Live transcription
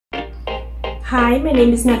Hi, my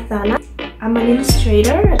name is Nathanna. I'm an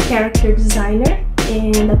illustrator, a character designer,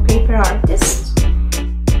 and a paper artist.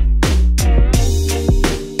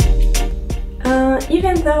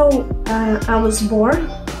 Even though I was born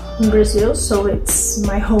in Brazil, so it's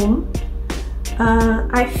my home,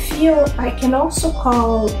 I feel I can also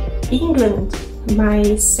call England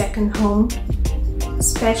my second home,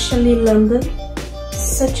 especially London.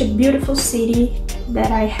 Such a beautiful city that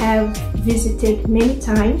I have visited many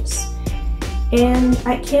times, and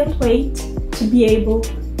I can't wait to be able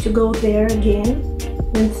to go there again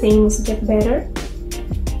when things get better.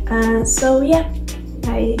 So yeah,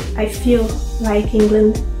 I feel like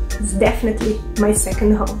England is definitely my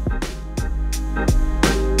second home.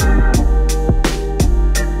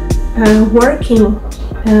 Working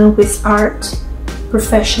with art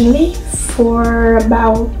professionally for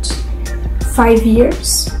about 5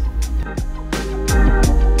 years.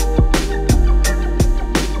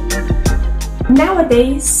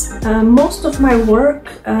 Nowadays, most of my work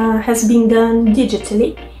has been done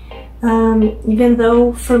digitally, even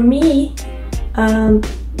though for me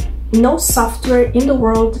no software in the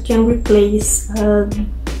world can replace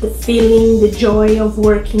the feeling, the joy of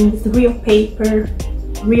working with real paper,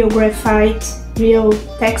 real graphite, real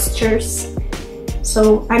textures.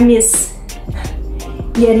 So I miss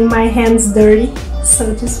getting my hands dirty,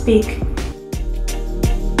 so to speak.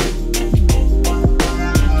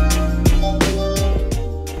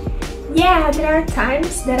 Yeah, there are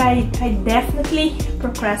times that I definitely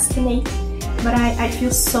procrastinate, but I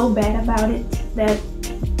feel so bad about it that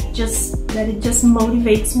it just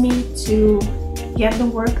motivates me to get the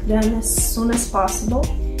work done as soon as possible,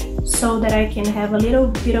 so that I can have a little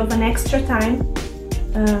bit of an extra time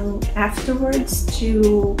afterwards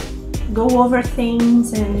to go over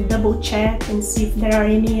things and double check and see if there are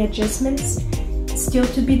any adjustments still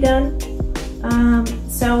to be done.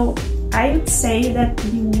 So I would say that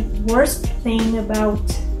the worst thing about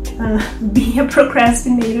being a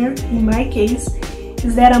procrastinator in my case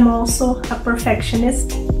is that I'm also a perfectionist.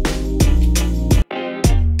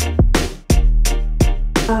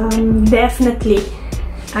 Definitely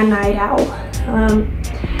a night owl.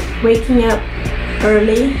 Waking up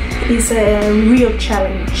early is a real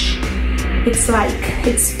challenge.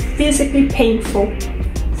 It's physically painful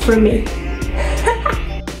for me.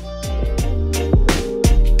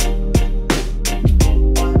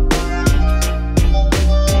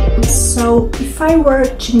 So if I were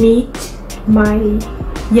to meet my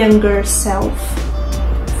younger self,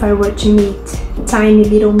 if I were to meet tiny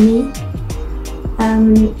little me,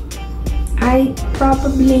 I'd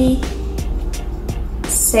probably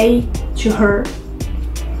say to her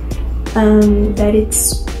that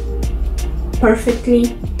it's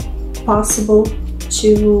perfectly possible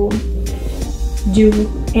to do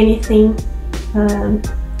anything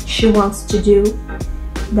she wants to do,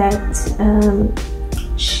 that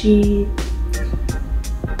she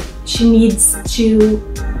needs to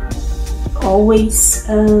always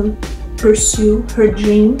pursue her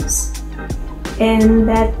dreams, and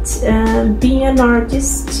that being an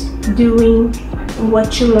artist, doing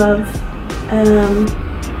what you love,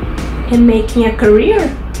 and making a career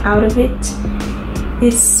out of it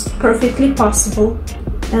is perfectly possible.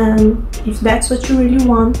 If that's what you really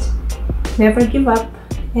want, never give up,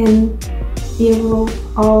 and it will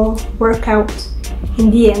all work out in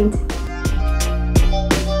the end.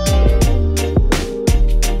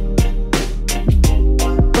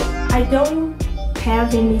 I don't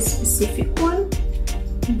have any specific one,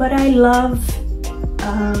 but I love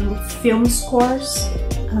film scores,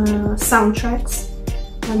 soundtracks.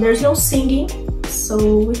 There's no singing,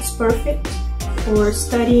 so it's perfect for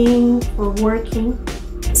studying or working.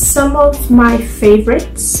 Some of my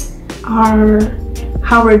favorites are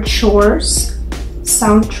Howard Shore's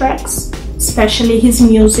soundtracks, especially his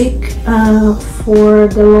music for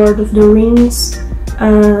the Lord of the Rings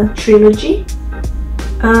trilogy.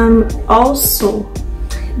 Also,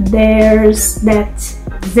 there's that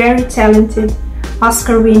very talented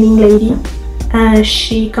Oscar-winning lady.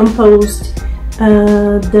 She composed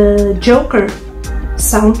the Joker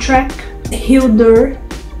soundtrack. Hildur,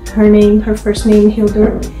 her first name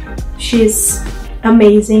Hildur. She's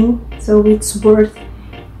amazing, so it's worth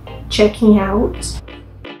checking out.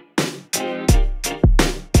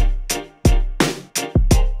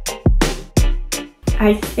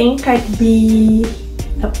 I think I'd be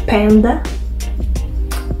a panda,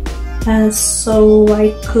 so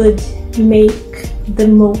I could make the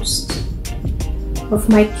most of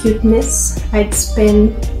my cuteness. I'd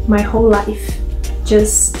spend my whole life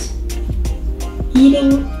just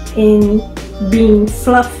eating and being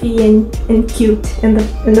fluffy and cute and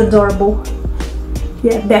adorable.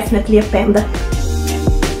 yeah, definitely a panda.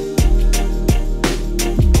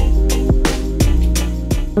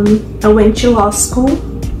 I went to law school,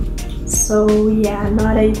 so yeah,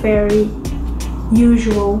 not a very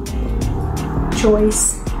usual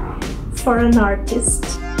choice for an artist.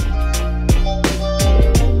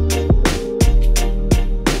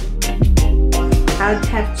 I'd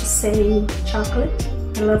have to say chocolate.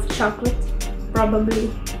 I love chocolate, probably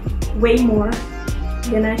way more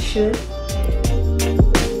than I should.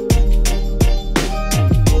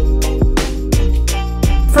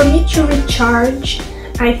 For me to recharge,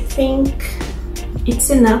 I think it's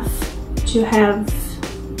enough to have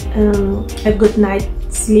a good night's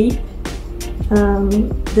sleep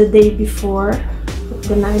the night before,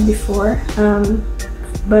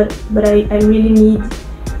 but I really need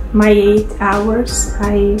my 8 hours.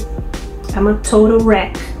 I'm a total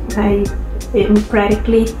wreck. I am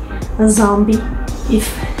practically a zombie if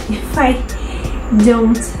I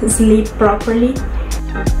don't sleep properly.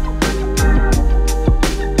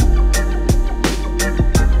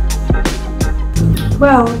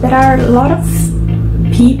 Well, there are a lot of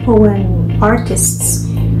people and artists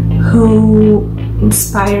who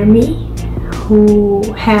inspire me, who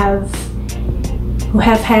have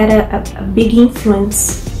had a big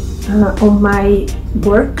influence on my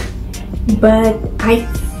work, but I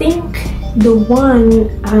think the one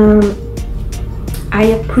I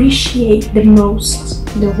appreciate the most,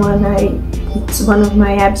 it's one of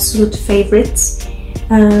my absolute favorites,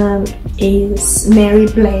 is Mary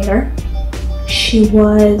Blair. She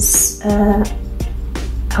was a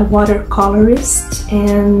watercolorist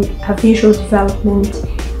and a visual development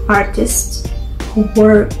artist who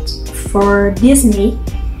worked for Disney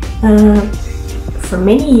for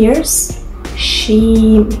many years.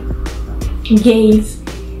 She gave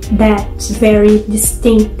that very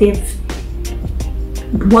distinctive,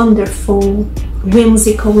 wonderful,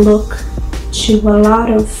 whimsical look to a lot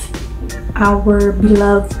of our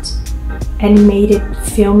beloved animated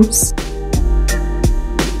films.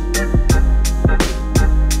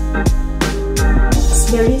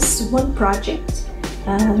 There is one project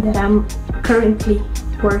that I'm currently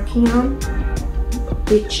working on,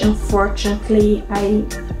 which unfortunately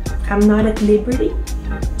I'm not at liberty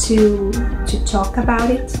to talk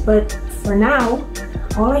about it, but for now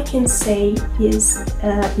all I can say is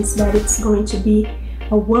that it's going to be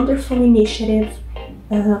a wonderful initiative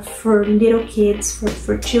for little kids,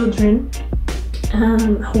 for children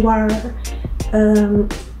who are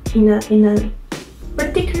in a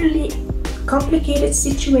particularly complicated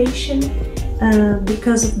situation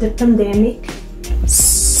because of the pandemic.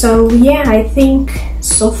 So yeah, I think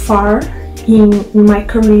so far in my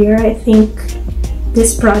career, I think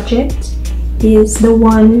this project is the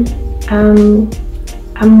one I'm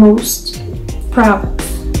most proud